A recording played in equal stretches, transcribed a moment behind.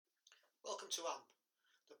to AMP,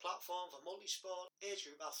 the platform for multi-sport age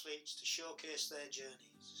group athletes to showcase their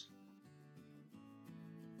journeys.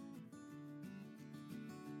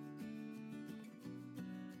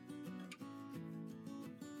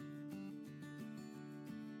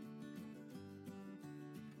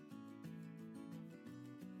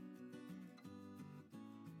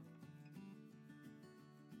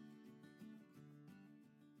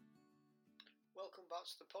 Welcome back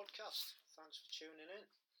to the podcast. Thanks for tuning in.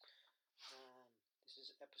 This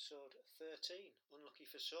is episode 13, unlucky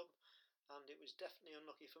for some, and it was definitely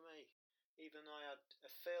unlucky for me. Even though I had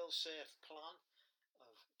a fail-safe plan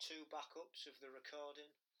of 2 backups of the recording,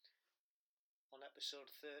 on episode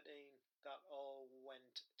 13 that all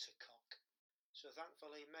went to cock. So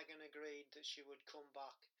thankfully Megan agreed that she would come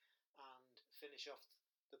back and finish off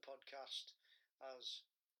the podcast, as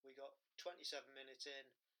we got 27 minutes in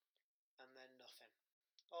and then nothing.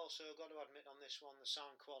 Also, got to admit on this one, the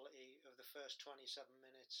sound quality of the first 27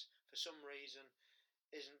 minutes, for some reason,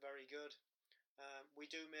 isn't very good. We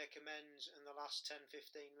do make amends in the last 10-15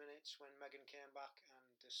 minutes when Megan came back, and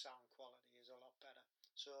the sound quality is a lot better.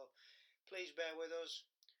 So, please bear with us.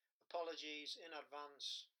 Apologies in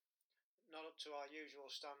advance. Not up to our usual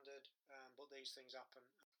standard, but these things happen.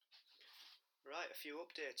 Right, a few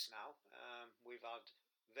updates now. We've had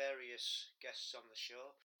various guests on the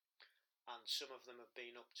show, and some of them have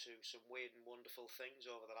been up to some weird and wonderful things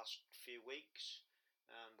over the last few weeks.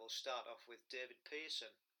 We'll start off with David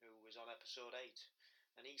Pearson, who was on episode 8,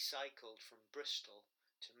 and he cycled from Bristol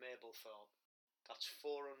to Mablethorpe. That's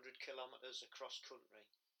 400 kilometres across country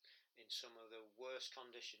in some of the worst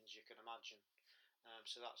conditions you can imagine.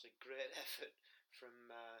 So that's a great effort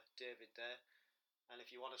from David there. And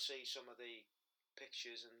if you want to see some of the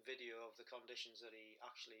pictures and video of the conditions that he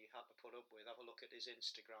actually had to put up with, have a look at his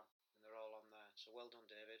Instagram. And they're all on there, so well done,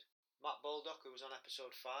 David. Matt Baldock, who was on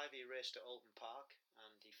episode 5, he raced at Alton Park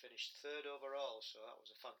and he finished 3rd overall, so that was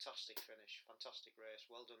a fantastic finish, fantastic race.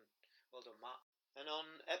 Well done, Matt. And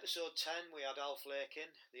on episode 10 we had Alf Lakin,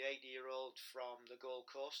 the 80-year-old from the Gold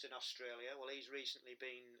Coast in Australia. Well, he's recently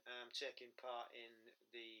been taking part in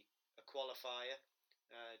a qualifier,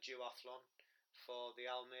 duathlon, for the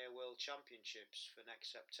Almere World Championships for next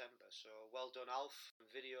September. So well done, Alf.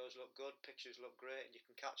 Videos look good, pictures look great, and you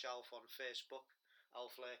can catch Alf on Facebook,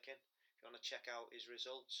 Alf Lakin, if you want to check out his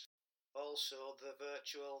results. Also, the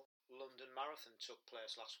virtual London Marathon took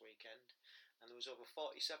place last weekend, and there was over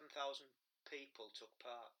 47,000 people took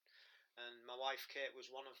part, and my wife Kate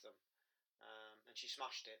was one of them, and she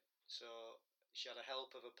smashed it. So she had a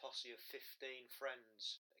help of a posse of 15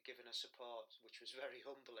 friends giving her support, which was very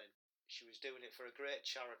humbling. She was doing it for a great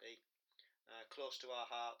charity close to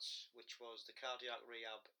our hearts, which was the cardiac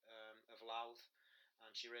rehab of Louth,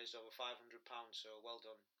 and she raised over £500, so well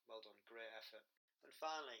done, great effort. And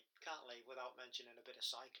finally, can't leave without mentioning a bit of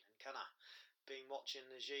cycling, can I? Been watching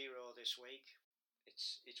the Giro this week.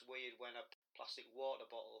 It's weird when a plastic water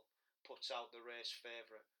bottle puts out the race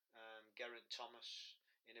favourite. Geraint Thomas,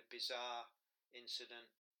 in a bizarre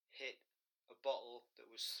incident, hit a bottle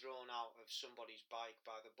that was thrown out of somebody's bike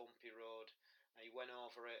by the bumpy road, and he went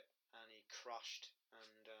over it and he crashed,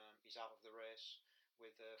 and he's out of the race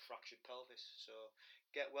with a fractured pelvis. So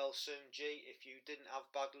get well soon, G. If you didn't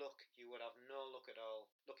have bad luck, you would have no luck at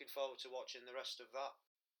all. Looking forward to watching the rest of that.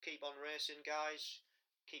 Keep on racing, guys.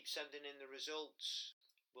 Keep sending in the results.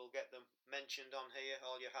 We'll get them mentioned on here,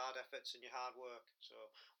 all your hard efforts and your hard work. So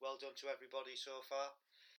well done to everybody so far.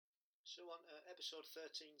 So on episode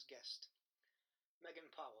 13's guest, Megan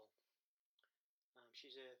Powell.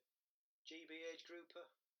 She's a GB age grouper,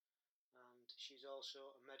 and she's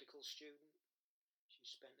also a medical student. She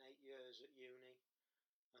spent 8 years at uni,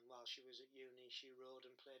 and while she was at uni she rode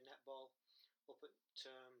and played netball up at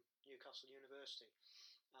Newcastle University,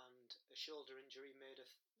 and a shoulder injury made her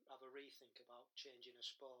have a rethink about changing her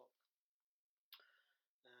sport.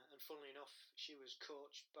 And funnily enough, she was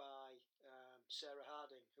coached by Sarah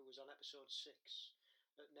Harding, who was on episode 6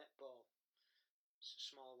 at netball. It's a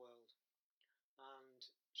small world. And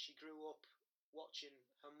she grew up watching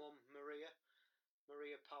her mum Maria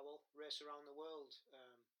Powell, race around the world,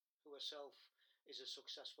 who herself is a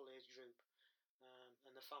successful age group,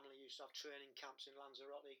 and the family used to have training camps in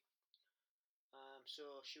Lanzarote.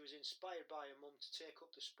 So she was inspired by her mum to take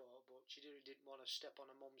up the sport, but she really didn't want to step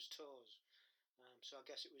on her mum's toes. So I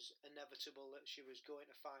guess it was inevitable that she was going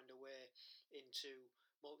to find a way into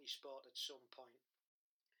multi-sport at some point.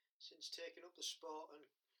 Since taking up the sport and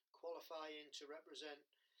qualifying to represent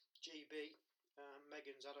GB,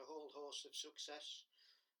 Megan's had a whole host of success,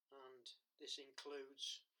 and this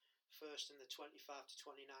includes first in the 25 to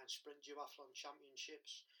 29 Sprint Duathlon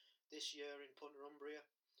Championships this year in Punta Umbria,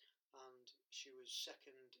 and She was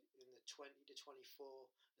second in the 20 to 24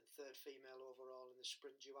 and third female overall in the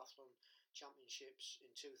Sprint Duathlon Championships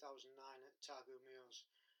in 2009 at Targu Muars.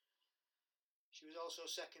 She was also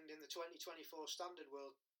second in the 2024 Standard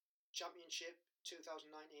World Championship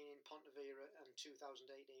 2019 in Pontevedra and 2018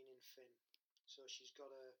 in Finn. So she's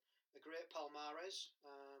got a great palmarès,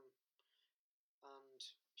 and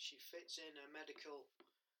she fits in a medical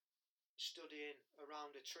studying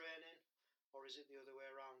around a training, or is it the other way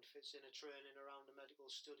around? Fits in a training around a medical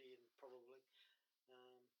studying, probably.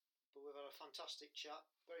 But we've had a fantastic chat,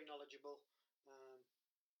 very knowledgeable,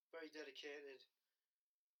 very dedicated,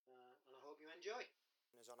 and I hope you enjoy.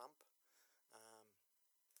 Is on AMP.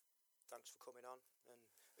 Thanks for coming on and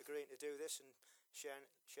agreeing to do this and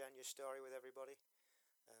sharing your story with everybody.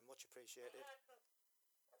 Much appreciated. Yeah,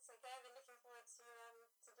 that's okay. I've been looking forward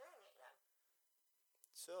to doing it. Yeah.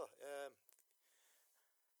 So,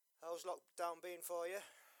 how's lockdown been for you?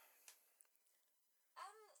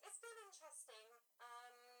 It's been interesting.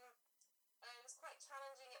 It was quite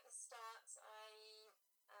challenging at the start.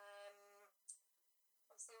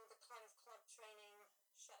 Obviously all the kind of club training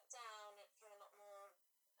shut down. It became a lot more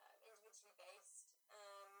individually based,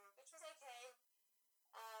 which was okay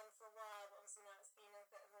for a while. But obviously now it's been a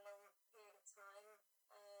bit of a long period of time.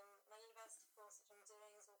 My university course, which I'm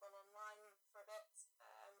doing, has all gone online for a bit,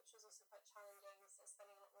 which was also quite challenging. So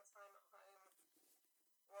spending a lot more time at home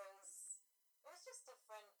was just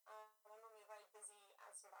different. I'm normally a very busy,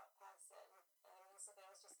 out and about person, and suddenly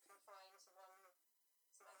I was just confined to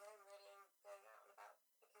my home really, and going out and about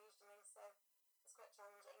occasionally. So it's quite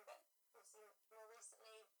challenging. But obviously more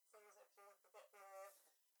recently things are opening up a bit more.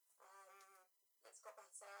 It's got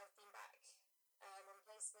better. I've been back on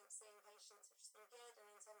placement, seeing patients, which has been good. And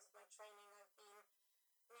in terms of my training, I've been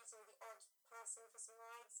meeting the odd person for some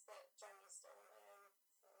rides, but generally still on my own.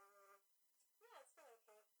 So yeah, it's been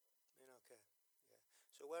okay. Okay, yeah.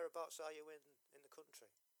 So whereabouts are you in the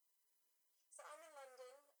country? So I'm in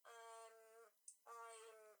London.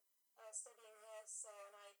 I'm studying here,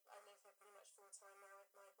 and I live here pretty much full time now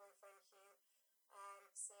with my boyfriend Hugh.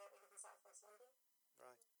 So we live in South West London.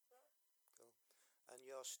 Right. Yeah. Cool. And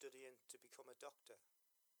you're studying to become a doctor?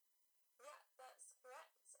 Yeah, that's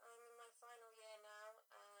correct. I'm in my final year now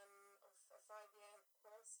of a 5-year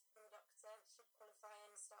course to become a doctor. Should qualify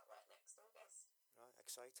and start work next August. Right,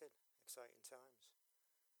 exciting times.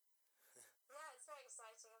 Yeah, it's very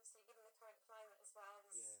exciting, obviously, given the current climate as well.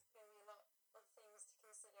 There's going to be a lot of things to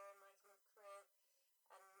consider in my kind of career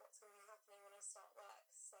and what's going to be happening when I start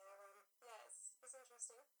work. So, yeah, it's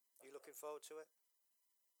interesting. You looking forward to it?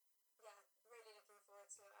 Yeah, really looking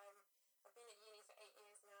forward to it. I've been at uni for 8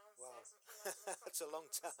 years now, wow. So as you can imagine, that's a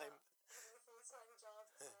long time. Having a full-time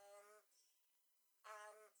job.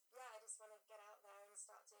 And yeah, I just want to get out there and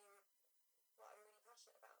start doing what I'm really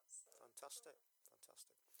passionate about. So. Fantastic.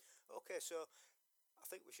 Okay, so I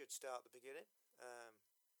think we should start at the beginning.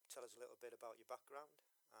 Tell us a little bit about your background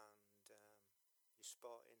and your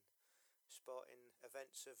sporting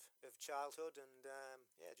events of childhood, and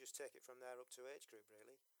just take it from there up to age group,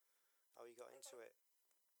 really. How you got into it?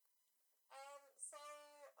 So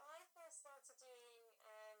I first started doing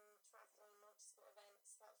triathlon and multi-sport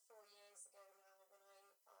events about 4 years ago now,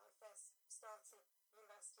 when I first started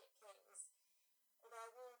university at King's. Although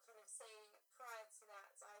I will kind of say, prior to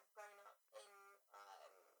that, I've grown up in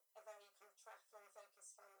a very kind of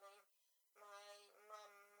triathlon-focused family. My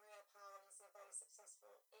mum, Maria Powell, is a very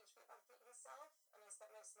successful age group athlete herself, and I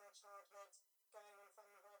spent most of my childhood going on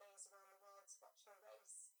family holidays around the world to watch her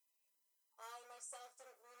race. I myself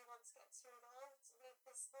didn't really want to get too involved with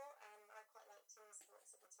this sport, and I quite liked team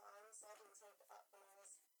sports at the time, so I didn't take it up when I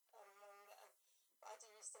was younger. But I do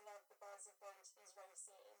used to love the buzz of going to these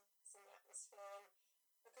races and the atmosphere, and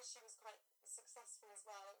because she was quite successful as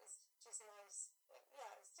well, it was just nice.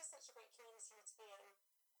 Yeah, it was just such a great community to be in.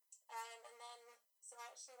 And then, so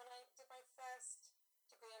actually when I did my first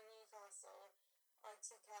degree in Newcastle, I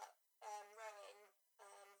took up rowing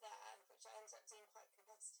there, which I ended up doing quite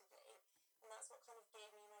competitively. And that's what kind of gave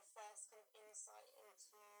me my first kind of insight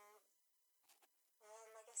into,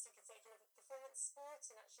 I guess you could say, kind of performance sport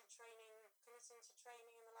and actually committing to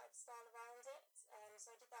training and the lifestyle around it. So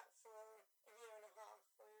I did that for a year and a half.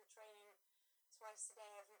 We were training twice a day,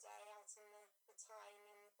 every day, out in the Tyne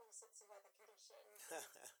in all sorts of weather conditions.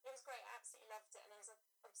 It was great. I absolutely loved it, and I was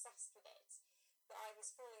obsessed with it. But I was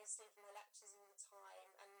falling asleep in my lectures all the time,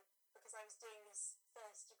 and because I was doing this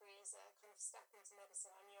first degree as a kind of step into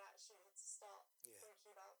medicine, I knew I actually had to start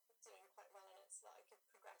thinking about doing quite well in it so that I could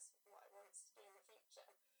progress with what I wanted to do in the future.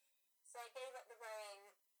 So I gave up the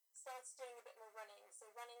rowing, started doing a bit more running. So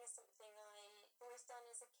running is something I've always done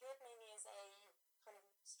as a kid, mainly as a kind of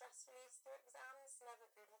stress release through exams.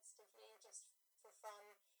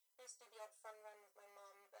 used to do the odd fun run with my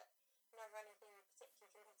mum, but never anything particularly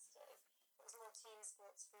competitive. It was more team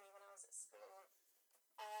sports for me when I was at school.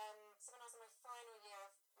 So when I was in my final year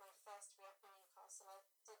of my first year up in Newcastle, I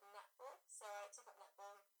did netball. So I took up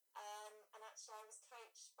netball, and actually I was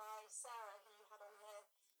coached by Sarah, who you had on here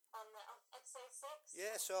on episode 6.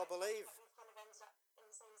 Yeah, so I believe. We've kind of ended up in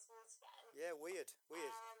the same sport again. Yeah, weird.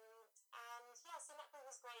 And yeah, so netball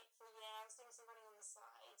was great for a year. I was doing some running on the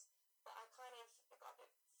side, but I kind of got a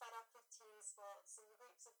bit fed up with team sports, and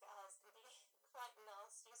groups of girls can be quite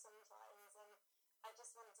nasty sometimes, and I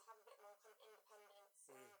just wanted to have a bit more kind of independence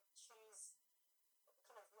and choose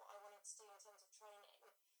kind of what I wanted to do in terms of training.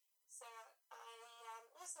 So I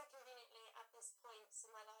also conveniently at this point in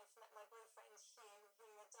my life met my boyfriend Hugh, who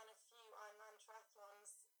had done a few Ironman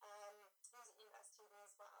triathlons. He was at university with me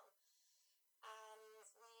as well, and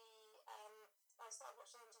I started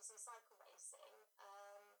watching him do some cycle racing,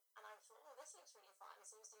 and I thought, oh, this looks really fun.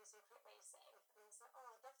 So he was doing some crit racing, and I was like, oh,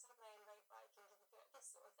 I'd love to have my own road bike and give a go at this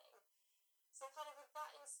sort of thing. So kind of with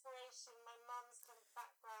that inspiration, my mum's kind of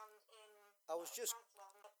background in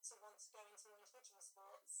triathlon, to want to go into more individual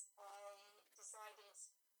sports, I decided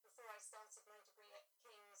before I started my degree at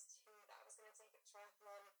King's that I was going to take up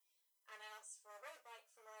triathlon, and I asked for a road bike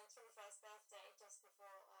for my 21st birthday just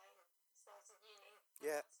before I started uni.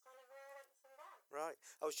 Yeah. That's kind of where I went from there. Right.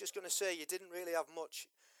 I was just going to say, you didn't really have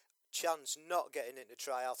much chance not getting into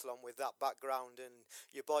triathlon with that background and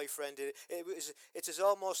your boyfriend. It's as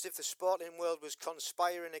almost if the sporting world was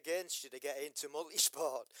conspiring against you to get into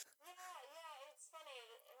multisport. Yeah, it's funny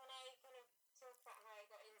when I kind of talk about how I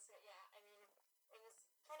got into it. Yeah, I mean, it was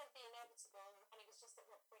kind of the inevitable, and it was just at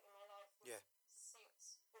what point in my life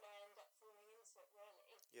suits would I end up falling into it,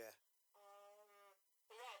 really. Yeah.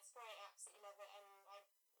 But yeah, it's great. I absolutely love it, and I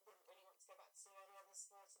wouldn't really want to go back to any other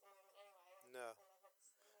sport at the moment anyway. No. I love it.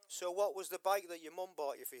 So what was the bike that your mum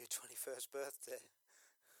bought you for your 21st birthday?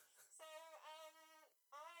 So,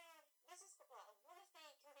 this is, well, one of the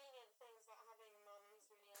convenient things about having a mum who's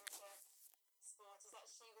really into sport is that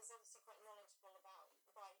she was obviously quite knowledgeable about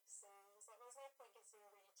bikes, and was like, well, there's no point getting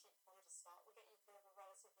a really cheap one to start. We'll get you kind of a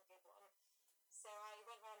relatively good one. So I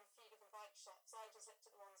went around a few different bike shops. I just looked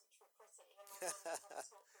at the ones which were pretty, and my mum would have to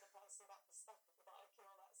talk to the person about the spec of the bike and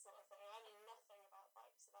all that sort of thing. I knew nothing about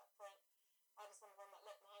bikes at that point. I just wanted one that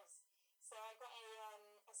looked nice. So I got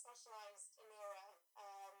a specialised Emira,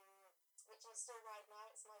 which I still ride now.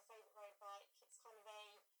 It's my favourite road bike. It's kind of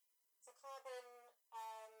it's a carbon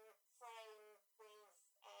frame with,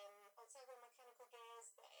 I'd say with mechanical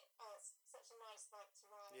gears, but it's such a nice bike to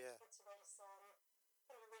ride, good to race on.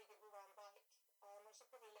 Kind of a really good all-round bike. I should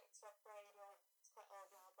probably look to upgrade, or it's quite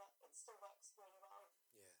old now, but it still works really well.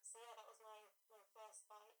 Yeah. So yeah, that was my first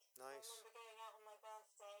bike. Nice. I remember going out on my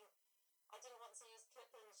birthday. I didn't want to use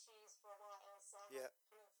clip-in shoes for a while, so I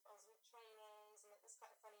was with trainers, and it was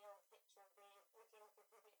quite a funny old picture of me looking like a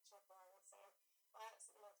complete chopper, so I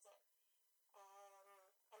absolutely loved it.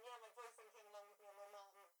 And yeah, my boyfriend came along with me and my mum,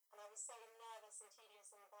 and I was so nervous and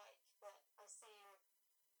tedious on the bike, but I soon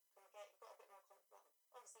got a bit more confidence.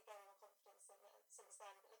 Obviously gained more confidence since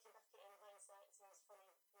then, but looking back at it in hindsight, it's always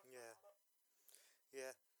funny. Yeah.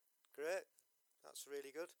 Yeah. Great. That's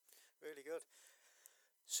really good. Really good.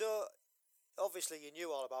 So, obviously you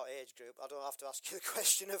knew all about age group. I don't have to ask you the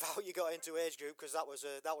question of how you got into age group, because that was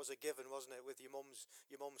a given, wasn't it, with your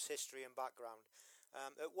mum's history and background.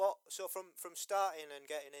 So from starting and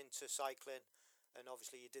getting into cycling, and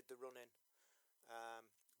obviously you did the running,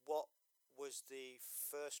 what was the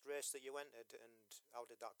first race that you entered, and how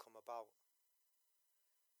did that come about?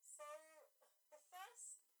 So the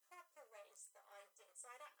first proper race that I did, so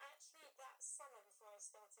I'd actually that summer before I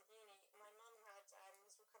started uni, my mum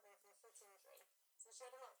was recovering from a foot injury, so she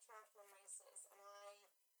had a lot of triathlon races, and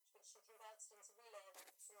she converted into relay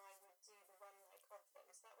events, and I would do the run leg of them.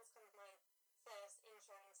 So that was kind of my first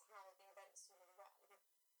intro into how the events were run.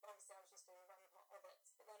 Obviously I was just doing the run part of it,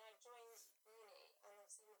 but then I joined uni, and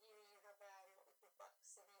obviously with uni you have what we call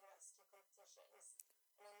BUCS, so the university competitions,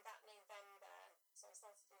 and in that November, so I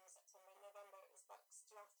started in September, in November it was BUCS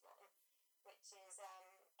Duathlon, which is a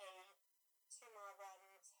 2-mile run,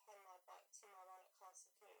 10-mile bike, 2-mile run at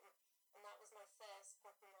Castle Combe, and that was my first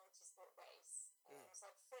proper multi-sport race. So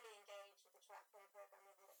I fully engaged with the triathlon programme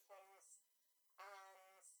with Licklands,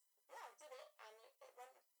 and yeah, I did it, and it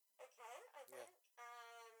went okay, I think.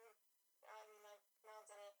 I've now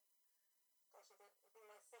done it, gosh, it'll be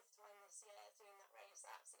my 5th time this year doing that race.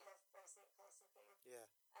 I absolutely love racing at Castle Combe. Yeah.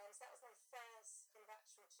 So that was my first kind of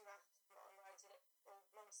actual triathlon, where I did it all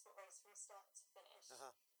multi-sport race from start to finish.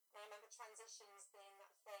 And I remember transitions being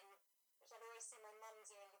that thing which I'd always seen my mum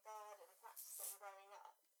do in the garden practicing growing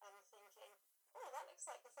up, and thinking, oh, that looks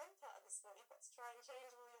like the front part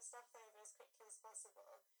stuff over as quickly as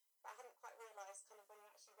possible. But I hadn't quite realised kind of when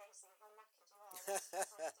you're actually racing how knackered you are when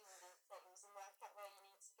you're trying to do all these things and work out where you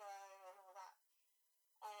need to go and all that.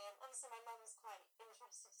 Obviously, my mum was quite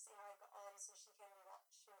interested to see how I got on, so she came and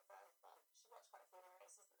watched me for, well, she watched quite a few of my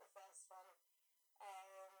races, but the first one.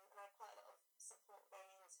 And I had quite a lot of support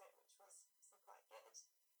going into it, which was quite good. So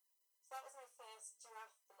that was my first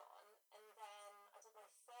duathlon, and then I did my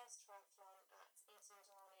first triathlon at Eton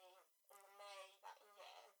Dorney in May that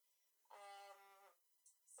year.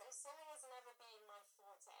 So swimming has never been my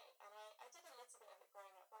forte, and I did a little bit of it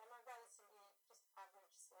growing up, but I'm a relatively just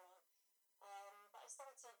average swimmer. But I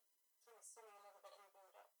started kind of swimming a little bit in the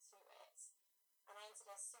build up to it, and I entered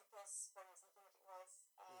a super sprint, I think it was,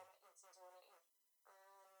 at Eton Dorney,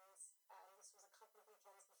 and this was a couple of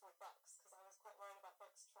weekends before Bucks, because I was quite worried about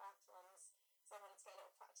Bucks triathlons, so I wanted to get a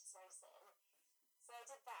little practice race in. So I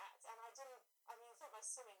did that, and I thought my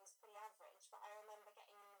swimming was pretty average, but I remember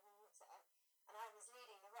getting in the water, and I was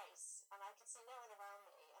leading the race, and I could see no one around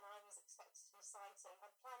me, and I was expected to be sighting.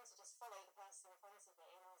 I'd planned to just follow the person in front of me,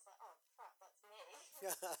 and I was like, oh crap, that's me.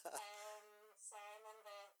 So I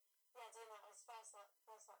remember, doing that. I was first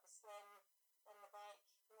up the swim, then the bike,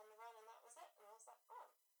 and then the run, and that was it. And I was like, oh,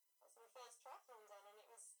 that's my first triathlon done, and it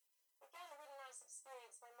was, again, a really nice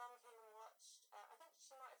experience. My mum came and watched, I think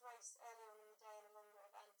she might have raced earlier on in the day in a longer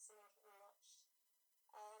event, and then came and watched.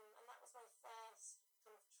 And that was my first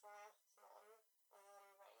kind of triathlon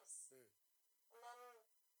race. And then,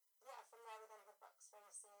 from there we then had Bucks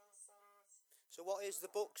races. And so what is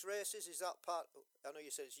the Bucks races? Is that part, I know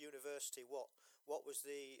you said it's university, what was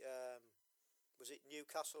the, was it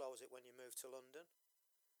Newcastle or was it when you moved to London?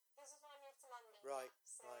 This is when I moved to London. Right,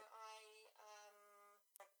 So right.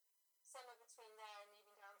 Somewhere between there and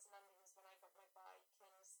moving down to London was when I got my bike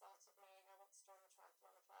and started knowing I want to join the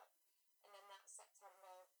Triathlon Club. And then that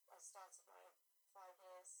September I started my 5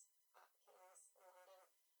 years at King's in London.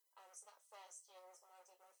 So that first year was when I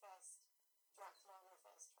did my first duathlon and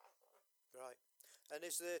first triathlon. Right. And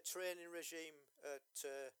is the training regime at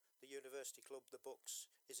the university club, the Bucks,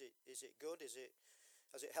 is it good? Has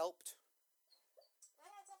it helped?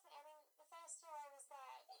 Yeah, definitely. I mean, the first year I was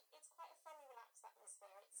there, it's quite a friendly, relaxed atmosphere.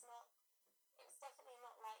 It's definitely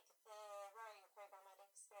not like the rowing program I'd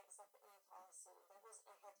experienced up at Newcastle. There wasn't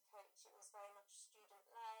a head coach. It was very much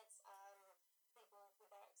student-led, people with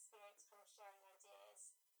their experience kind of sharing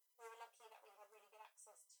ideas. We were lucky that we had really good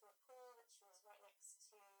access to a pool, which was right next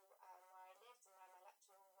to where I lived and where my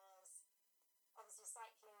lecture room was. Obviously,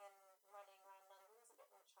 cycling and running around London is a bit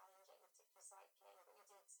more challenging, particularly cycling, but we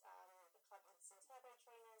did, the club had some turbo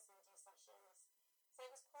trainers and we do sessions. So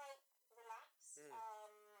it was quite relaxed.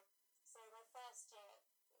 So my first year,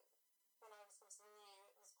 when I was sort of new,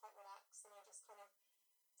 it was quite relaxed, and I just kind of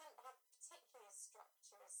didn't have particularly a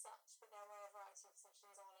structure as such, but there were a variety of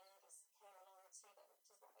sessions on, and you just came along to them,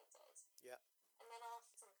 which is what I did. Yeah. And then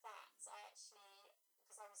after that, I actually,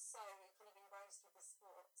 because I was so kind of engrossed with the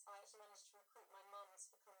sport, I actually managed to recruit my mum to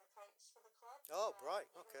become the coach for the club. Oh, right,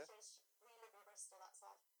 okay. We live in Bristol, that's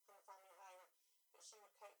our kind of family home, but she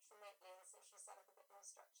would coach remotely, and so she set up a bit more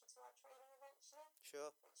structure to our training eventually.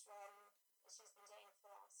 Sure. Which she's been doing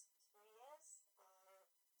for the last 3 years.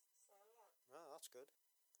 So yeah. Oh, that's good.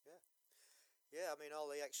 Yeah. Yeah, I mean,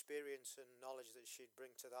 all the experience and knowledge that she'd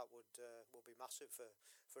bring to that would be massive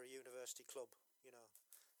for a university club, you know.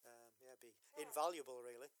 Be invaluable,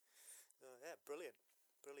 really. Brilliant.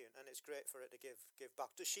 And it's great for her to give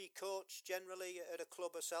back. Does she coach generally at a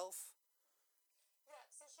club herself? Yeah,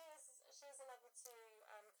 so she's a level 2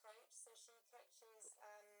 coach, so she coaches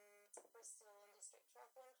Bristol and District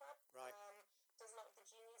Triathlon Club. Right. Does a lot of the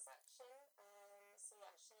junior section. So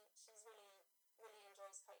yeah, she's really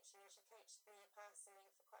enjoys coaching, and she coached me personally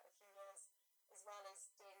for quite a few years, as well as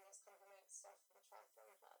doing this kind of remote stuff for the Triathlon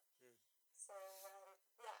Club. So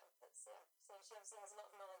so she obviously has a lot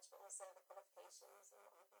of knowledge, but also the qualifications and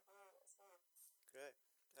what have you as well. Great.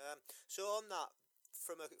 So on that,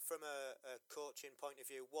 from a coaching point of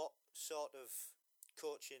view, what sort of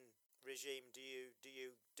coaching regime do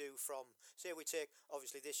you do from, say we take,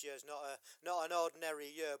 obviously this year's not an ordinary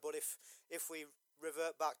year, but if we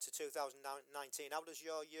revert back to 2019, how does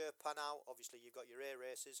your year pan out? Obviously you've got your A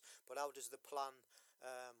races, but how does the plan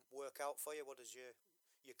work out for you? What does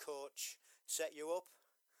your coach set you up?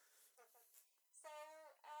 So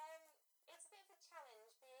it's a bit of a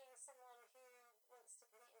challenge being someone who wants to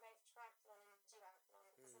compete in both triathlon and duathlon,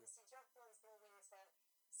 because obviously duathlon's more winter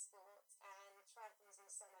sport and triathlon's in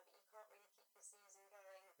summer, but you can't really keep your season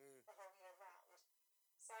going the whole year round.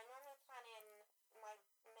 So I normally plan in my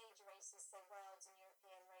major races, so world and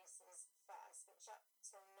European races first, which up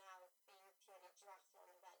till now have been purely duathlon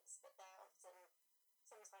events, but they're often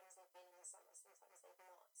sometimes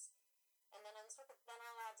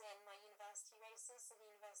races, so the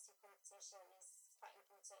university competition is quite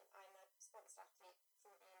important. I'm a sponsored athlete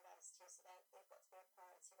for the university, so they've got to be a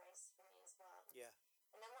priority race for me as well. Yeah.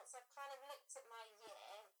 And then once I've kind of looked at my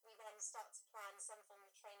year, we then start to plan some form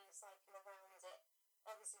of training cycle around it,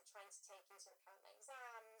 obviously trying to take into account my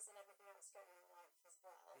exams and everything else going on in life as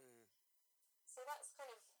well. So that's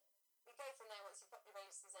kind of, we go from there once you've got the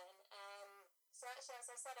races in. So actually,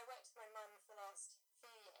 as I said, I worked with my mum for the last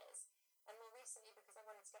few years, and more recently, because I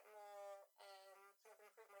wanted to get more, kind of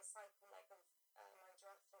improve my cycle leg of my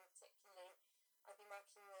duathlon particularly, I've been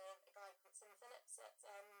working with a guy called Tim Phillips at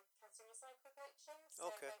Category Cycle Coaching. So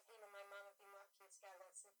Okay. both him and my mum have been working together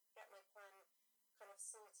to get my plan kind of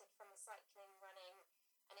sorted from the cycling, running,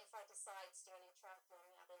 and if I decide to do any triathlon,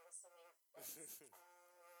 we add in the swimming bits.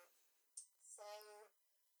 So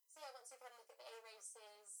yeah, once we've had a look at the A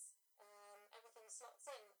races, everything slots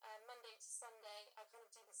in. Monday to Sunday, I kind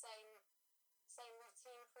of do the same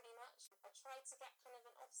routine pretty much. I try to get kind of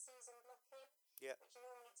an off-season block in, Yeah. which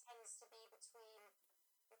normally tends to be between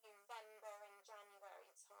November and January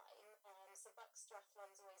time. So Bucks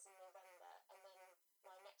Duathlon's always in November, and then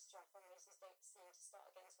my next duathlon races don't seem to start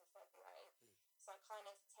again until February. So I kind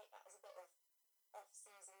of take that as a bit of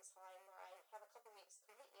off-season time where I have a couple of weeks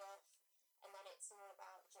completely off, and then it's all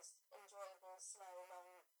about just enjoyable, slow,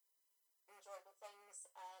 long, enjoyable things.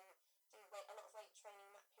 Do a lot of weight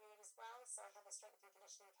training that period as well. So I have a strength and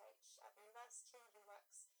conditioning coach at the university who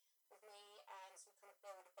works with me, and so we kind of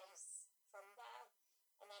build a base from there.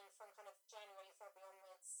 And then from kind of January, February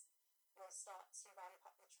onwards, we'll start to ramp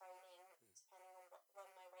up the training depending on when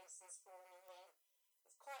my races fall in the year.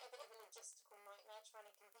 It's quite a bit of a logistical nightmare trying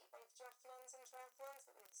to compete both duathlons and triathlons,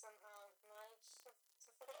 but we've somehow managed to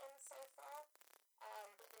fit it in so far.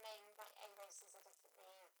 But the main A races are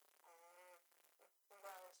definitely the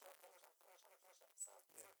World European Duathlon Championships. So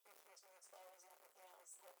competing towards those and everything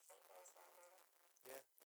else hopefully goes well. Yeah.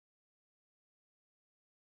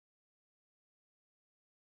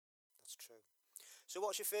 That's true. So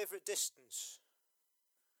what's your favourite distance?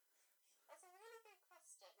 That's a really good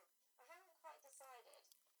question. I haven't quite decided.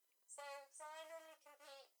 So I normally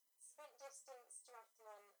compete sprint distance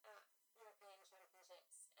duathlon at European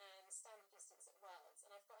Championships and standard distance at Worlds,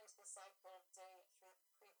 and I've got into the cycle of doing it through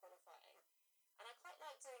pre-qualifying. And I quite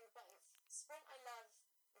like doing both. Sprint I love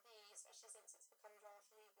especially since it's become draft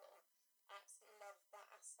legal, I absolutely love that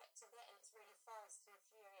aspect of it, and it's really fast and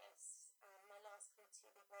furious. My last kind of 2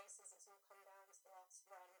 big races, it's all come down to the last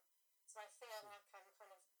run. So I feel like I'm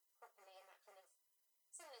kind of properly in that kind of,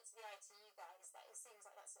 similar to the ITU guys, that it seems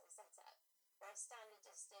like that sort of setup. Whereas standard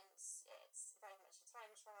distance, it's very much a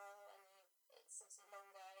time trial, and it's obviously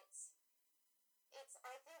longer.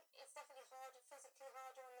 I think it's definitely physically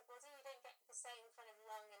harder on the body. You don't get the same kind of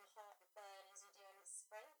lung and heart burn as you do in the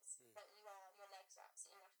sprints, but your legs are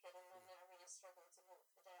absolutely knackered, and normally I really struggle to walk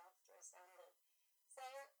the day after a standard. So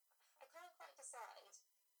I can't quite decide.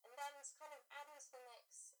 And then to kind of add into the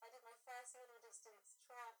mix, I did my first middle distance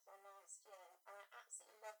triathlon last year, and I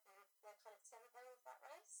absolutely loved the kind of tempo of that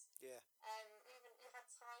race. Yeah. You had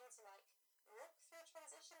time to like walk through a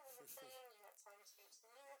transition was a thing. You had time to go to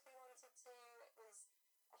the loo if you wanted to. It was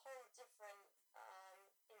a whole different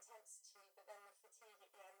intensity, but then the fatigue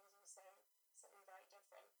at the end was also something very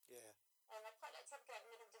different. Yeah. I'd quite like to have a go at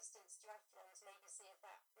middle distance duathlon to maybe see if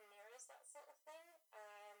that mirrors that sort of thing.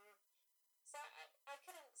 So I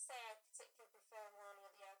couldn't say I particularly prefer one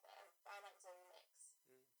or the other, but I like doing a mix.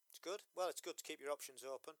 It's good. Well, it's good to keep your options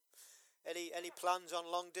open. Any plans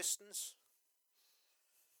on long distance?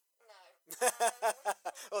 No.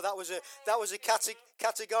 Oh, that was a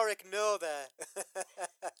categoric no there.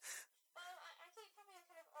 Well, I keep having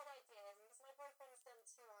kind of odd ideas, and my boyfriend's done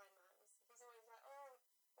 2 Ironmans. He's always like, oh,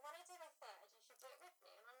 when I do my third, you should do it with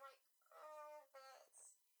me. And I'm like, oh, but...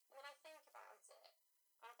 And then I think about it.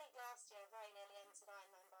 I think last year I very nearly entered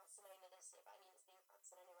Ironman Barcelona this year, but I mean it's been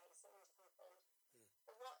cancelled anyway, so it wouldn't have happened.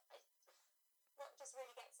 But what just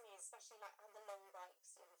really gets me is especially like on the long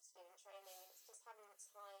bikes you have to do in training, and it's just having the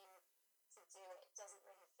time to do it. It doesn't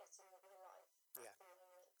really fit in with my life at the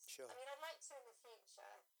moment. Sure. I mean, I'd like to in the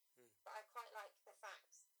future, but I quite like the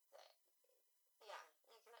fact that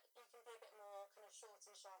you can be a bit more kind of short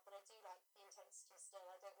and sharp, but I do like the intensity still.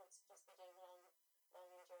 I don't want to just be doing long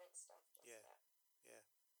endurance stuff just yet. Yeah.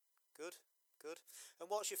 Good. And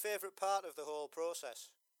what's your favourite part of the whole process?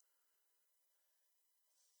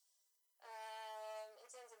 In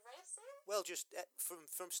terms of racing? Well, just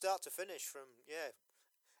from start to finish. I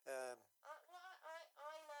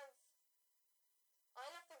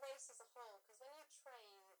love the race as a whole, because when you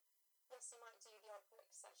train, yes, you might do the odd quick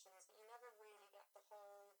sessions, but you never really get the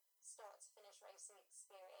whole start to finish racing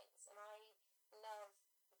experience. And I love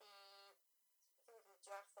for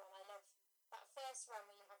first run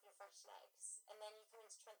where you have your fresh legs, and then you come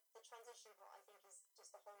into the transition part, I think, is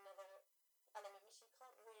just a whole other element which you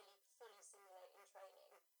can't really fully simulate in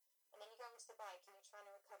training. And then you go onto the bike and you're trying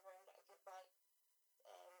to recover and get a good bike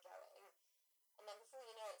going. And then before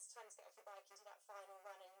you know it, it's time to get off your bike and do that final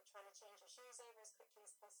run, and you're trying to change your shoes over as quickly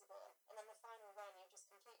as possible. And then the final run, you're just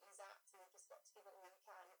completely zapped and you've just got to give it all you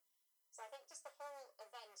can. So I think just the whole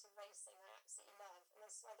event of racing I absolutely love, and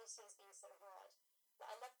that's why this year's been so hard.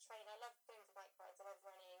 But I love training, I love going for bike rides, I love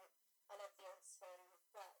running, I love the odd swim,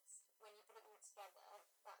 but when you put it all together,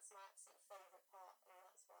 that's my absolute favourite part, and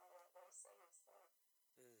that's why I like racing. So,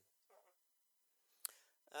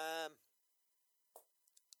 yeah.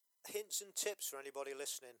 Hints and tips for anybody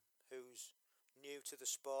listening who's new to the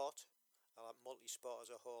sport, like multi-sport as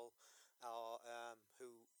a whole, or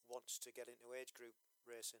who wants to get into age group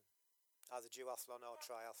racing, either duathlon or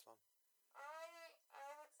triathlon. I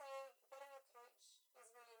would say getting a coach is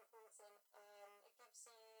really important. It gives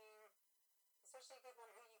you, especially a good one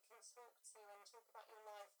who you can talk to and talk about your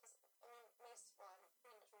life, because I mean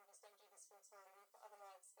pretty much all of us don't do this full time. We've got other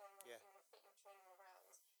lives going on, Yeah. and you fit your training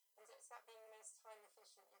around, and so it's about being the most time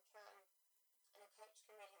efficient you can, and a coach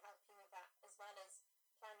can really help you with that, as well as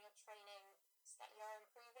plan your training so that you are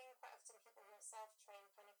improving. Quite often people who are self-trained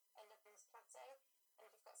kind of end up in this plateau, and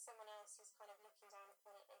if you've got someone else who's kind of looking down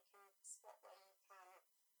upon it, they can spot where you can kind of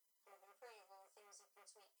improve or things you can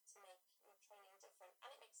tweak to make your training different, and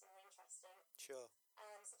it makes it more interesting. Sure.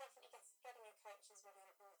 So definitely getting a coach is really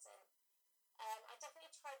important. I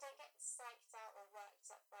definitely don't get psyched out or worked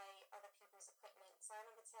up by other people's equipment. So I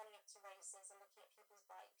remember turning up to races and looking at people's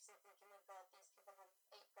bikes and thinking, oh God, these people have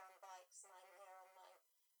 £8,000 bikes and I'm here on my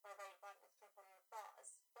road bike with clip-on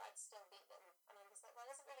bars, but I'd still beat them. And I'm just like, well,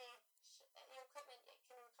 it doesn't really, your equipment, it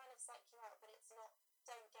can kind of psych you out, but it's not,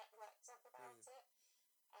 don't get worked up about it.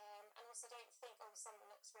 And also don't think, oh, someone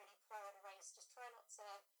looks really pro at a race. Just try not to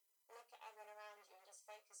look at everyone around you and just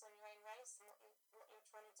focus on your own race and what you're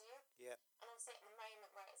trying to do. Yeah. And obviously at the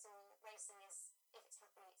moment where it's all racing is, if it's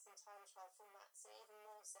happening, it's in time trial format, so even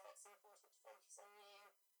more so it's important to focus on you,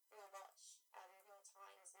 your watch, your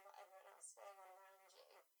times, and not everyone else going on around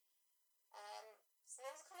you. So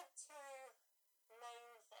those are kind of two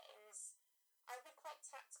main things. I'd be quite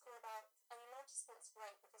tactical about, I mean, multisport's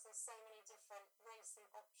great because there's so many different racing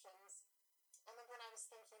options. I remember when I was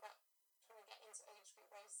thinking about trying to get into age group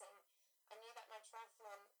racing, I knew that my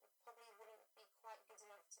triathlon probably wouldn't be quite good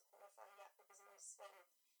enough to qualify yet because of my swim.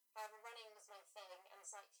 However, running was my thing and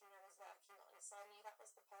cycling I was working on, so I knew that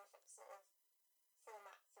was the perfect sort of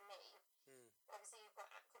format for me. Obviously you've got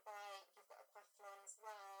aquabike, you've got aquathlon as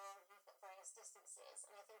well, you've got various distances,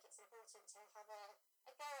 and I think it's important to have a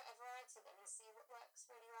go at a variety of them and see what works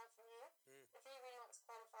really well for you. If you really want to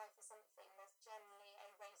qualify for something, there's generally a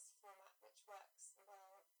race format which works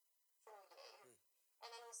well for you.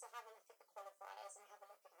 And then also have a look at the qualifiers and have a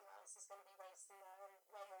look at who else is going to be racing there and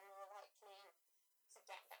where you're more likely to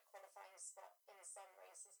get that qualifying spot in some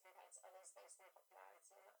races compared to others based on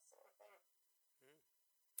popularity and that sort of thing.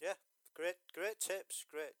 Yeah, great tips.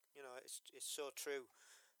 Great, you know, it's so true.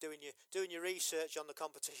 Doing your research on the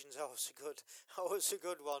competitions always a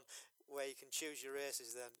good one, where you can choose your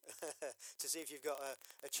races then to see if you've got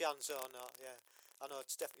a chance or not. Yeah, I know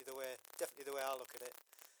it's definitely the way I look at it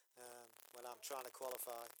when I'm trying to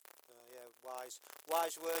qualify. Yeah, wise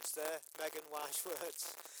words there, Megan. Wise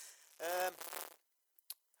words.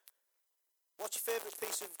 What's your favourite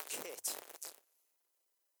piece of kit?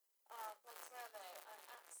 My turbo. I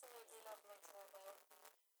absolutely love my turbo.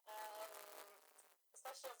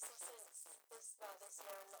 Especially obviously since this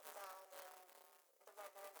year in lockdown and the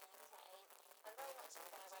weather in the UK. I'm very much a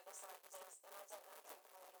fair weather cyclist and I don't like getting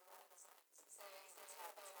cold and wet. So the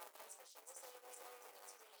turbo, and especially also in this London,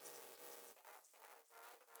 it's really easy to get out for a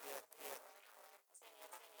drive. Yeah. It's only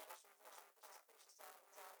action pushes down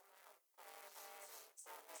now. So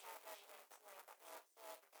the turbo, you don't have to worry about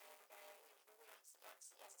traffic, you can really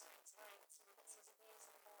absolutely estimate time to put some good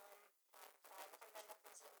music on, kind of end up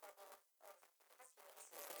into a bubble of happiness.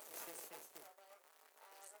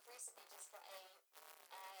 I've recently just got a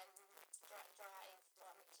direct drive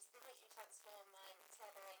one, which has completely transformed my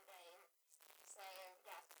turbo in game. So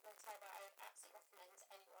yeah, my turbo I would absolutely recommend to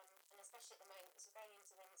anyone, and especially at the moment as we're going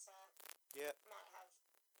into winter, might have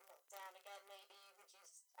lockdown again, maybe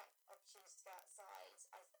reduced opportunities to go outside.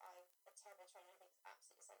 A turbo trainer I think is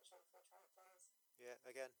absolutely essential for triathlons. Yeah,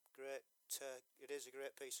 again, great. It is a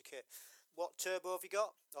great piece of kit. What turbo have you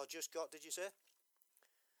got, or just got? Did you say?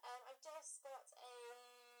 I've just got a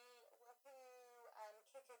Wahoo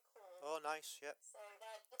Kicker Core. Oh, nice. Yep. So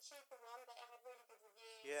they're the cheaper one, but it had really good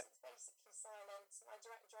reviews. Yep. It's basically silent. My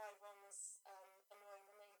direct drive one was annoying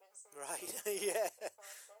the neighbours and Right. stuff. Yeah.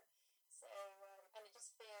 So, and it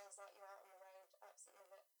just feels like you're out on the road. I absolutely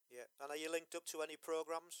love it. Yeah. And are you linked up to any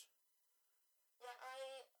programs? Yeah,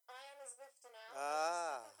 I am a Zwifter now.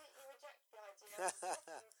 Ah. I used to completely reject the idea of Zwift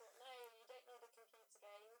and thought, no, you don't need a computer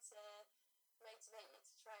game to motivate you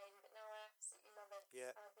to train, but now I absolutely love it.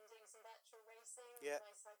 Yeah. I've been doing some virtual racing Yeah. with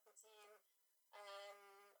my cycle team.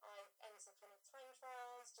 I enter kind of time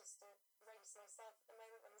trials just to race myself at the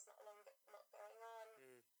moment when there's not a lot going on.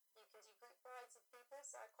 You can do group rides with people,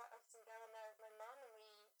 so I quite often go on there with my mum and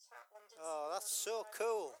we chat on Discord. Oh, that's so and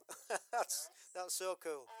cool. nice. That's so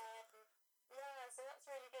cool. Yeah, so that's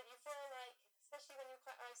really good. You feel like, especially when you're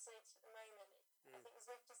quite isolated at the moment, I think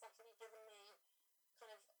Zwift has definitely given me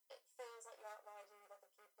kind of, it feels like you're out riding with other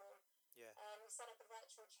people. Yeah. We set up a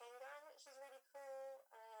virtual train ground, which is really cool.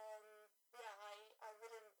 Yeah, I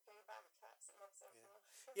wouldn't go back. I absolutely love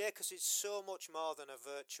so far. Yeah, because it's so much more than a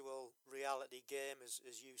virtual reality game, as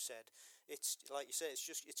you said. It's like you say,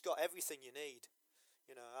 it's got everything you need.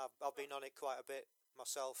 You know, I've been on it quite a bit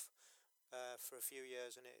myself for a few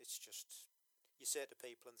years, and it's just, you say to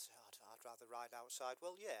people and say, I'd rather ride outside.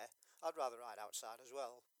 Well, yeah, I'd rather ride outside as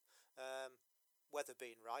well. Weather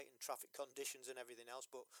being right and traffic conditions and everything else,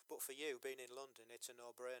 but for you being in London, it's a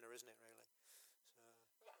no-brainer, isn't it? Really. So.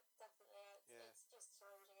 Yeah, definitely. It's just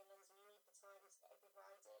challenging in London. You need the time to get a good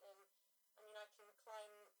ride in, and I mean, I can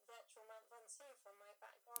climb virtual Mount Ventoux from my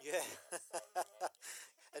back garden. Yeah. So, you know.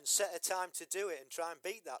 And set a time to do it and try and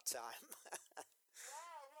beat that time. Yeah.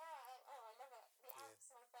 Oh, I love it. The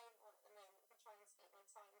app's my favourite one at the moment for trying to beat my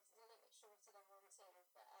time. It's a little bit shorter than one too,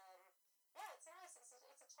 but yeah, it's nice. It's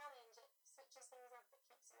a challenge. It switches things up. It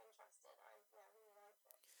keeps you interested. I really like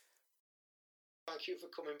it. Thank you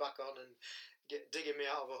for coming back on and digging me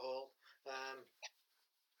out of a hole.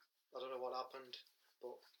 I don't know what happened,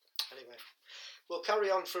 but anyway, we'll carry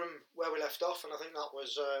on from where we left off, and I think that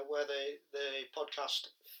was where the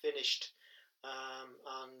podcast finished.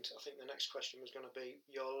 And I think the next question was going to be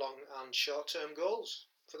your long and short-term goals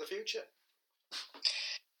for the future.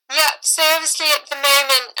 Yeah, so obviously at the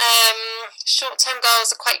moment, short-term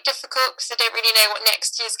goals are quite difficult because I don't really know what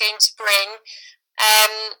next year's going to bring.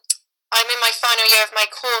 I'm in my final year of my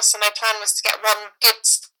course, and my plan was to get one good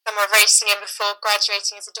summer of racing in before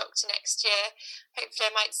graduating as a doctor next year.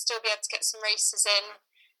 Hopefully I might still be able to get some races in.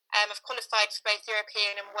 I've qualified for both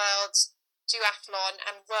European and World Duathlon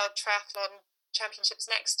and World Triathlon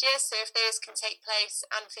Championships next year, so if those can take place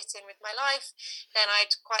and fit in with my life, then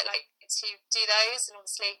I'd quite like to do those and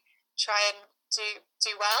obviously try and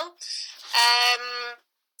do well.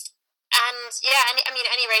 And yeah,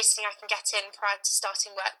 any racing I can get in prior to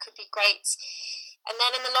starting work could be great. And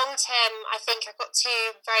then in the long term, I think I've got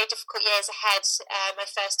 2 very difficult years ahead, my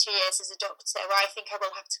first 2 years as a doctor, where I think I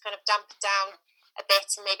will have to kind of damp it down a bit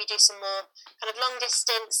and maybe do some more kind of long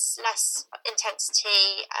distance, less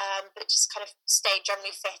intensity, but just kind of stay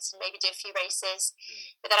generally fit and maybe do a few races.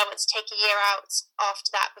 But then I want to take a year out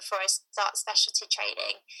after that before I start specialty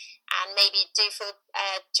training and maybe do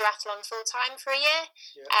duathlon full time for a year.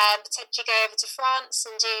 Potentially go over to France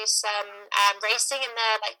and do some racing in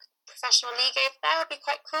their professional league over there would be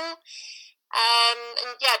quite cool.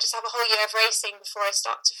 And yeah, just have a whole year of racing before I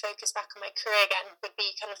start to focus back on my career again would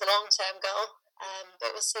be kind of the long-term goal.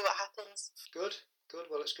 But we'll see what happens. Good.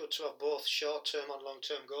 Well, it's good to have both short-term and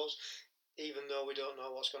long-term goals, even though we don't know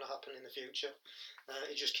what's going to happen in the future.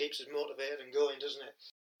 It just keeps us motivated and going, doesn't it?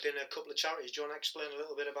 In a couple of charities, do you want to explain a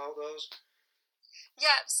little bit about those?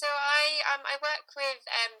 Yeah, so I work with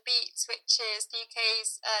Beat, which is the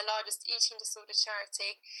UK's largest eating disorder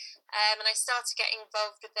charity, and I started getting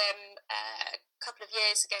involved with them a couple of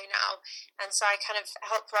years ago now, and so I kind of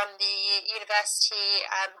help run the university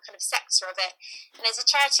kind of sector of it, and it's a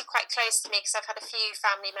charity quite close to me because I've had a few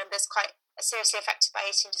family members quite seriously affected by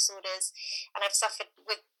eating disorders, and I've suffered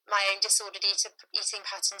with my own disordered eating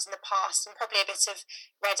patterns in the past, and probably a bit of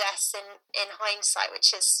RED-S in hindsight,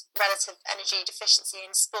 which is relative energy deficiency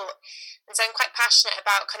in sport. And so I'm quite passionate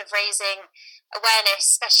about kind of raising awareness,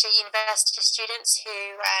 especially university students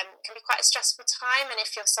who can be quite a stressful time. And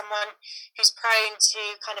if you're someone who's prone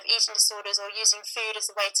to kind of eating disorders or using food as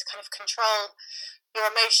a way to kind of control your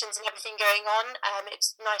emotions and everything going on,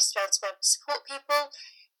 it's nice to be able to support people.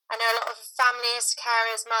 I know a lot of families,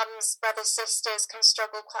 carers, mums, brothers, sisters can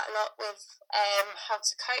struggle quite a lot with how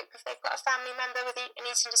to cope if they've got a family member with an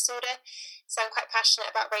eating disorder. So I'm quite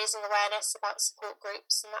passionate about raising awareness about support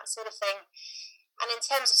groups and that sort of thing. And in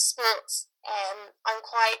terms of sports, I'm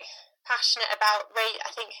quite passionate about,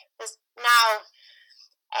 I think there's now,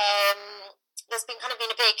 there's been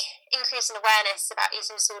a big increase in awareness about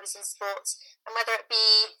eating disorders in sports, and whether it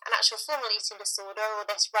be an actual formal eating disorder or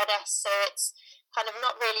this RED-S, so it's kind of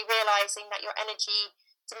not really realising that your energy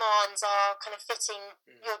demands are kind of fitting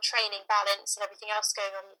your training balance and everything else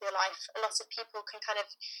going on with your life. A lot of people can kind of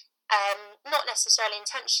not necessarily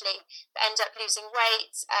intentionally, but end up losing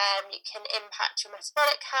weight. It can impact your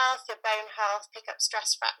metabolic health, your bone health, pick up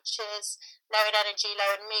stress fractures, lowered energy,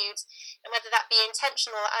 lowered mood. And whether that be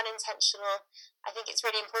intentional or unintentional, I think it's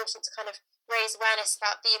really important to kind of raise awareness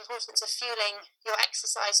about the importance of fueling your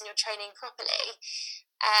exercise and your training properly,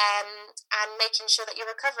 and making sure that you're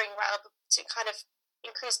recovering well to kind of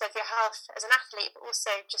increase both your health as an athlete, but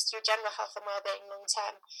also just your general health and well-being long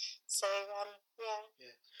term. So yeah.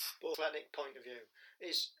 But athletic point of view,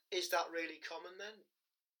 is that really common then?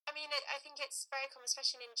 I mean, I think it's very common,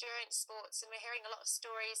 especially in endurance sports, and we're hearing a lot of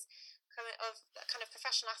stories of kind of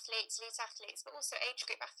professional athletes, elite athletes, but also age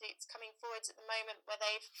group athletes coming forwards at the moment where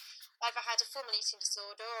they've either had a formal eating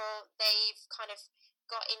disorder or they've kind of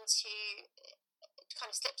got into, kind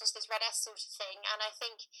of slipped into this red S sort of thing. And I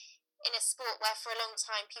think in a sport where for a long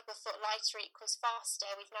time people thought lighter equals faster,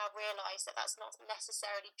 we've now realised that that's not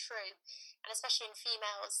necessarily true. And especially in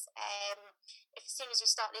females, if as soon as you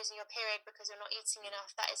start losing your period because you're not eating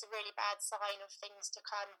enough, that is a really bad sign of things to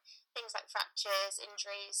come, things like fractures,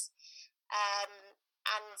 injuries.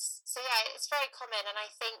 And so yeah, it's very common, and I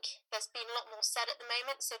think there's been a lot more said at the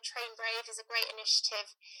moment. So Train Brave is a great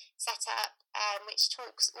initiative set up, which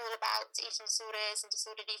talks all about eating disorders and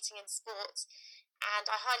disordered eating in sport. And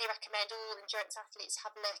I highly recommend all endurance athletes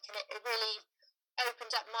have a look, and it really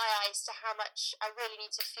opened up my eyes to how much I really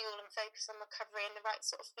need to fuel and focus on recovery and the right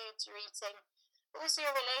sort of foods you're eating. But also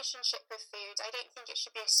your relationship with food. I don't think it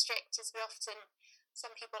should be as strict as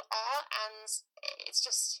some people are, and it's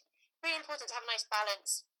just really important to have a nice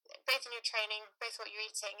balance, both in your training, both what you're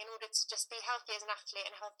eating, in order to just be healthy as an athlete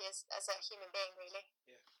and healthy as a human being, really.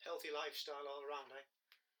 Yeah, healthy lifestyle all around, eh?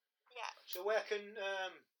 Yeah. So where can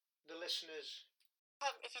the listeners...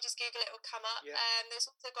 if you just Google it, will come up. Yeah. There's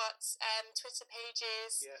also got Twitter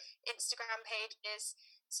pages, Instagram pages.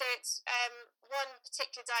 So it's one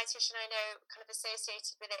particular dietitian I know kind of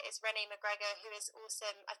associated with it is Renee McGregor, who is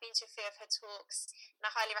awesome. I've been to a few of her talks, and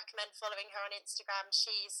I highly recommend following her on Instagram.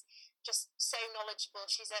 She's just so knowledgeable.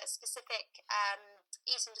 She's a specific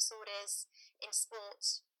eating disorders in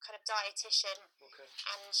sport kind of dietitian,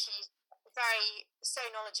 and she's so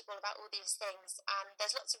knowledgeable about all these things. And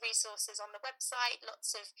there's lots of resources on the website,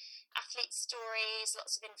 lots of athlete stories,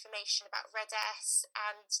 lots of information about Red S,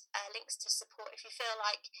 and links to support. If you feel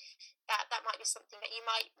like that might be something that you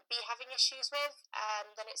might be having issues with,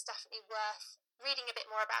 then it's definitely worth reading a bit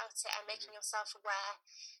more about it and making yourself aware.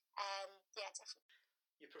 Yeah, definitely.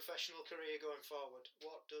 Your professional career going forward,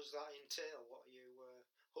 what does that entail? What are you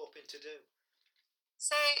hoping to do?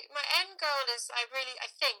 So my end goal is I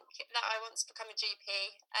think that I want to become a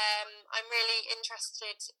GP. I'm really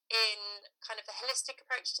interested in kind of the holistic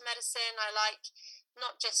approach to medicine. I like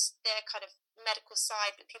not just their kind of medical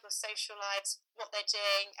side, but people's social lives, what they're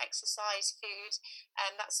doing, exercise, food,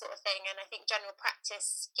 and that sort of thing. And I think general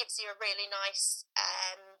practice gives you a really nice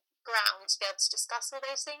ground to be able to discuss all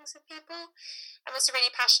those things with people. I'm also really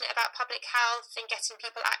passionate about public health and getting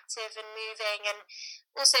people active and moving, and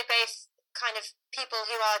also both kind of people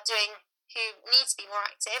who need to be more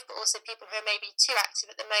active, but also people who are maybe too active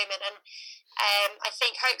at the moment. And I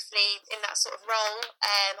think hopefully in that sort of role,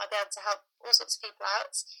 I'll be able to help all sorts of people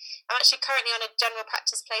out. I'm actually currently on a general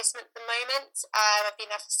practice placement at the moment. I've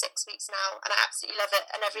been there for 6 weeks now, and I absolutely love it.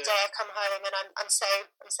 And every day I come home, and I'm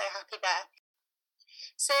so happy there.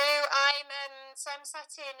 So I'm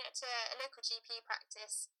sat in at a local GP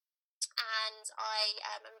practice, and I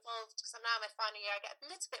am involved because I'm now in my final year. I get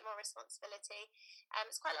a little bit more responsibility.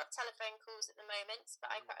 It's quite a lot of telephone calls at the moment,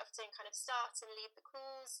 but I quite often kind of start and lead the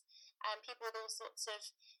calls. People with all sorts of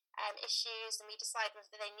issues, and we decide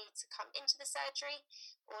whether they need to come into the surgery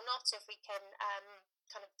or not, if we can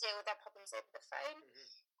kind of deal with their problems over the phone.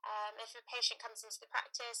 If a patient comes into the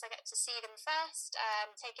practice, I get to see them first,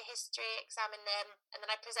 take a history, examine them, and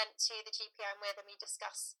then I present to the GP I'm with, and we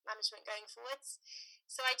discuss management going forwards.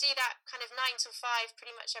 So I do that kind of 9 till 5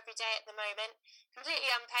 pretty much every day at the moment,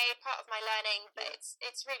 completely unpaid, part of my learning, but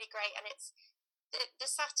it's really great, and it's the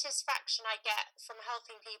satisfaction I get from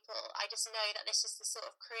helping people. I just know that this is the sort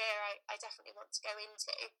of career I definitely want to go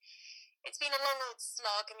into. It's been a long old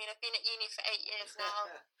slog. I mean, I've been at uni for 8 years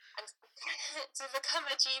now, and to become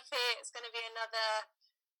a GP, it's going to be another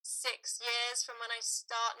 6 years from when I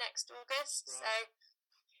start next August. Right. So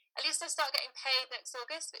at least I start getting paid next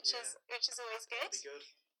August, which is always good. That'd be good.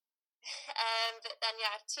 But then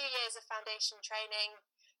 2 years of foundation training,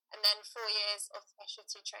 and then 4 years of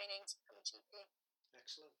specialty training to become a GP.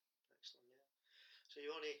 Excellent. Yeah. So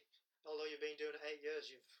although you've been doing it 8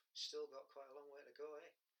 years, you've still got quite a long way to go,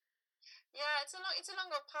 eh? Yeah, it's a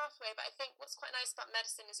longer pathway, but I think what's quite nice about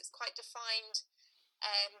medicine is it's quite defined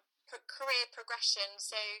career progression.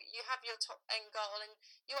 So you have your top end goal, and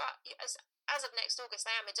you are as of next August,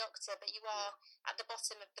 I am a doctor, but you are at the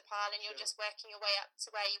bottom of the pile, and you're just working your way up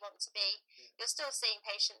to where you want to be. You're still seeing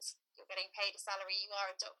patients. You're getting paid a salary. You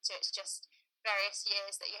are a doctor. It's just various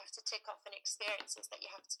years that you have to tick off and experiences that you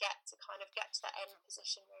have to get to kind of get to that end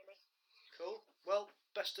position, really. Cool. Well,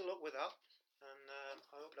 best of luck with that, and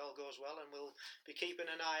I hope it all goes well. And we'll be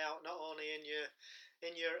keeping an eye out not only in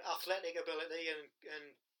your athletic ability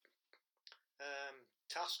and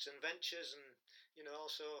tasks and ventures, and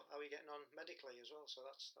also how you're getting on medically as well. So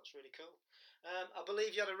that's really cool. I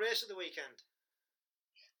believe you had a race at the weekend.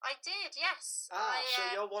 I did, yes. So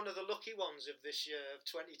you're one of the lucky ones of this year of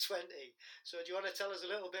 2020. So do you want to tell us a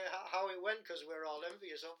little bit how it went? Because we're all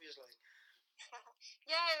envious, obviously.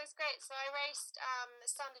 Yeah, it was great. So I raced a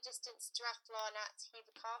standard distance triathlon at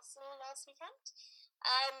Hever Castle last weekend.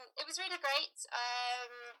 It was really great.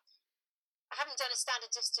 I haven't done a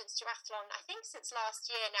standard distance triathlon, I think, since last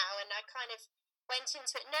year now, and I kind of went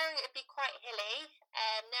into it knowing it would be quite hilly,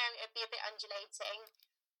 knowing it would be a bit undulating.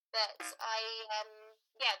 But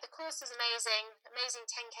the course was amazing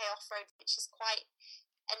 10k off-road, which is quite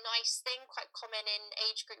a nice thing, quite common in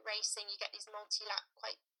age group racing. You get these multi-lap,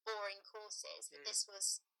 quite boring courses, but this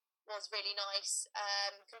was really nice.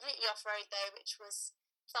 Completely off-road though, which was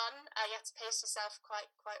fun. You had to pace yourself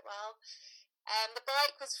quite well. The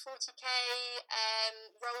bike was 40k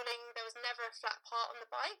rolling. There was never a flat part on the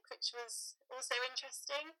bike, which was also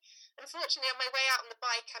interesting. Unfortunately, on my way out on the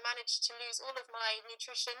bike, I managed to lose all of my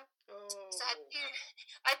nutrition. So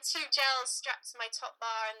I had two gels strapped to my top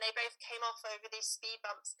bar, and they both came off over these speed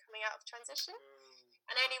bumps coming out of transition.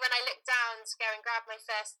 And only when I looked down to go and grab my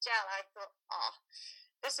first gel, I thought,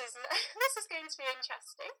 this is going to be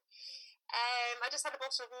interesting. I just had a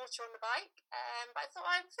bottle of water on the bike, but I thought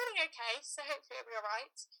I'm feeling okay, so hopefully it'll be all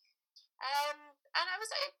right. And I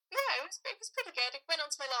was, it was pretty good. I went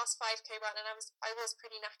on to my last 5k run, and I was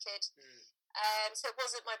pretty knackered. So it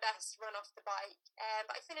wasn't my best run off the bike,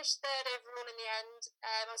 but I finished third overall in the end.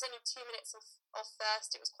 I was only 2 minutes off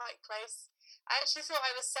first. It was quite close. I actually thought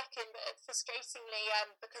I was second, but frustratingly,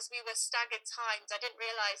 because we were staggered times, I didn't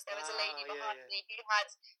realise there was a lady behind me who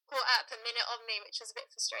had caught up a minute on me, which was a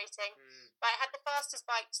bit frustrating. But I had the fastest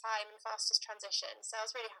bike time and fastest transition, so I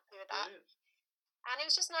was really happy with that. Brilliant. And it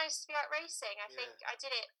was just nice to be out racing. I think I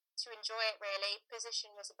did it to enjoy it, really.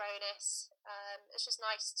 Position was a bonus. It's just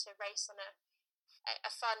nice to race on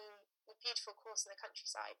a fun, beautiful course in the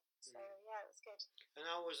countryside. So yeah, it was good. And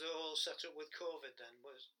how was it all set up with COVID then?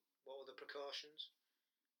 What were the precautions?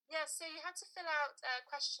 Yeah, so you had to fill out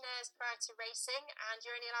questionnaires prior to racing, and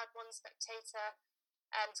you're only allowed one spectator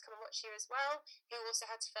to come and watch you as well, who also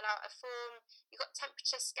had to fill out a form. You got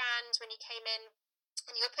temperature scanned when you came in,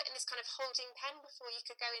 and you were put in this kind of holding pen before you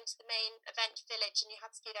could go into the main event village, and you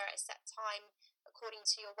had to be there at a set time according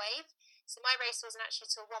to your wave. So my race wasn't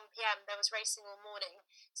actually till 1 p.m. There was racing all morning,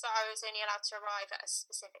 so I was only allowed to arrive at a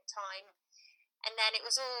specific time. And then it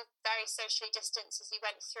was all very socially distanced as you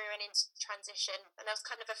went through and into the transition. And there was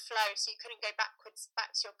kind of a flow, so you couldn't go back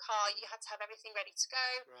to your car. You had to have everything ready to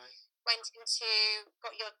go. Right.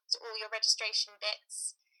 Got all your registration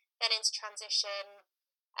bits, then into transition.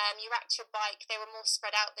 You racked your bike. They were more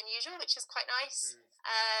spread out than usual, which was quite nice.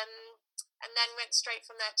 And then went straight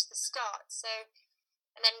from there to the start.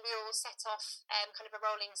 And then we all set off kind of a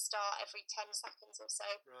rolling start every 10 seconds or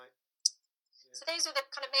so. Right. So those were the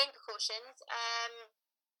kind of main precautions.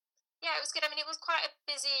 It was good. I mean, it was quite a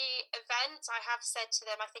busy event. I have said to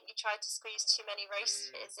them, I think you tried to squeeze too many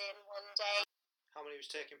races in one day. How many was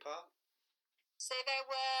taking part? So there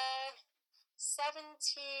were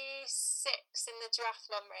 76 in the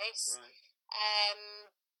duathlon race. Right.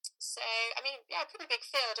 Pretty big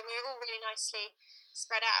field, and we were all really nicely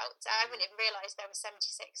spread out. I wouldn't even realise there were 76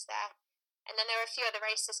 there. And then there were a few other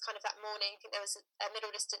races kind of that morning. I think there was a middle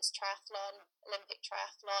distance triathlon, Olympic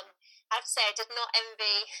triathlon. I have to say, I did not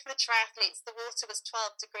envy the triathletes. The water was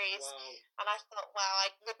 12 degrees. Wow. And I thought, wow, I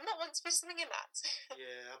would not want to be swimming in that.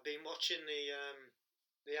 Yeah, I've been watching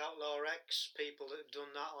the Outlaw X people that have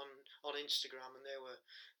done that on Instagram, and they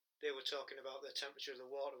were talking about the temperature of the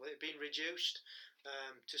water. It had been reduced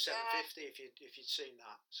to 750 if you'd seen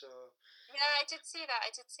that. So yeah, I did see that.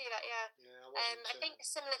 Yeah. I think a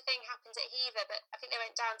similar thing happened at Hever, but I think they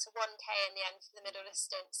went down to 1k in the end for the middle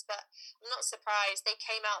distance. But I'm not surprised. They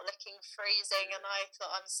came out looking freezing, and I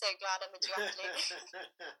thought, I'm so glad I'm a duathlete.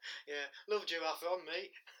 Yeah, love duathlon,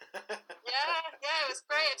 me. yeah, it was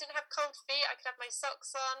great. I didn't have cold feet. I could have my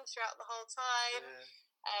socks on throughout the whole time.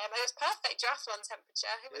 It was perfect duathlon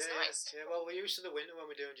temperature. It was nice. Yeah, well, we're used to the winter when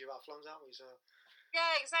we're doing duathlons, aren't we? So.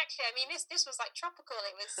 Yeah, exactly. I mean, this was like tropical.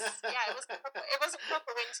 It was it was a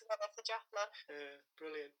proper winter weather for duathlon.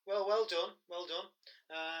 Brilliant. Well, well done.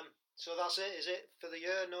 So that's it. Is it for the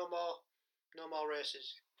year? No more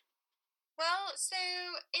races. Well, so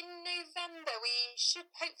in November we should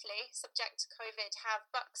hopefully, subject to COVID, have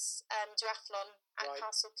Bucks duathlon at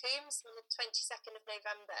Castle Coombs on the 22nd of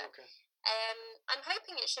November. Okay. I'm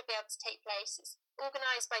hoping it should be able to take place. It's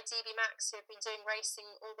organised by DB Max, who have been doing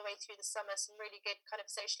racing all the way through the summer, some really good kind of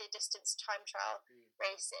socially distanced time trial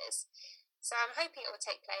races. So I'm hoping it will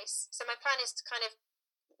take place. So my plan is to kind of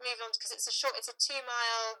move on, because it's a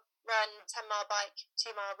 2-mile run, 10-mile bike,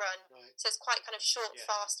 2-mile run. Right. So it's quite kind of short,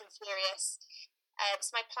 fast and furious.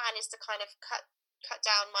 So my plan is to kind of cut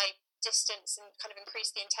down my distance and kind of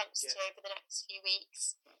increase the intensity over the next few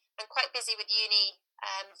weeks. I'm quite busy with uni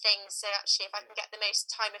things, so actually if I can get the most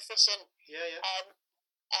time efficient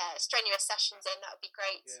strenuous sessions in, that would be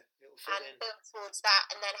great. It'll fit in. Build towards that,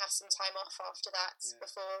 and then have some time off after that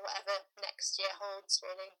before whatever next year holds,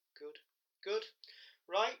 really. Good.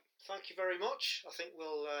 Right, thank you very much. I think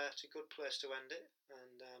it's a good place to end it,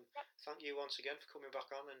 and thank you once again for coming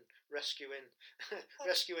back on and rescuing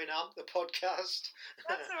AMP, the podcast.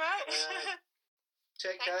 That's all right.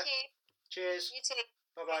 Take care. Thank you. Cheers. You too.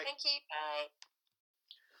 Bye-bye. Thank you. Bye.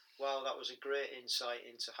 Well, that was a great insight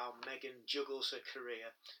into how Megan juggles her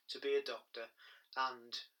career to be a doctor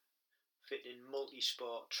and fitting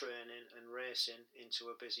multi-sport training and racing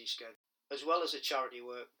into a busy schedule, as well as the charity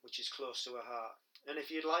work, which is close to her heart. And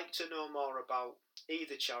if you'd like to know more about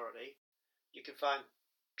either charity, you can find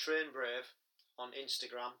Train Brave on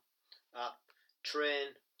Instagram at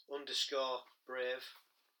train_brave,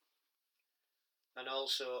 and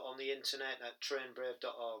also on the internet at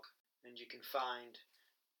trainbrave.org. And you can find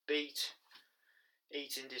Beat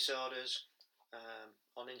Eating Disorders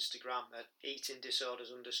on Instagram at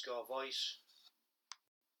eatingdisorders_voice,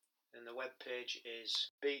 and the webpage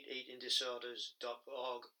is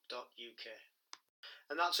beateatingdisorders.org.uk.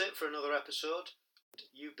 And that's it for another episode.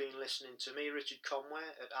 You've been listening to me, Richard Conway,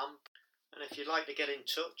 at AMP. And if you'd like to get in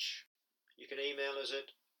touch, you can email us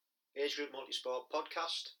at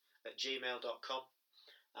agegroupmultisportpodcast@gmail.com,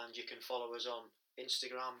 and you can follow us on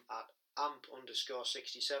Instagram at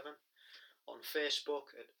amp_67, on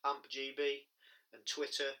Facebook at ampgb, and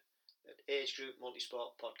Twitter at Age Group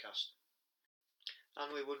Multisport Podcast.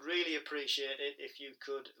 And we would really appreciate it if you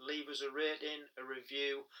could leave us a rating, a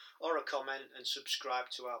review, or a comment, and subscribe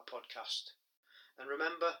to our podcast. And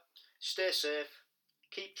remember, stay safe,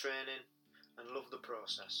 keep training, and love the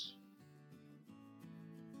process.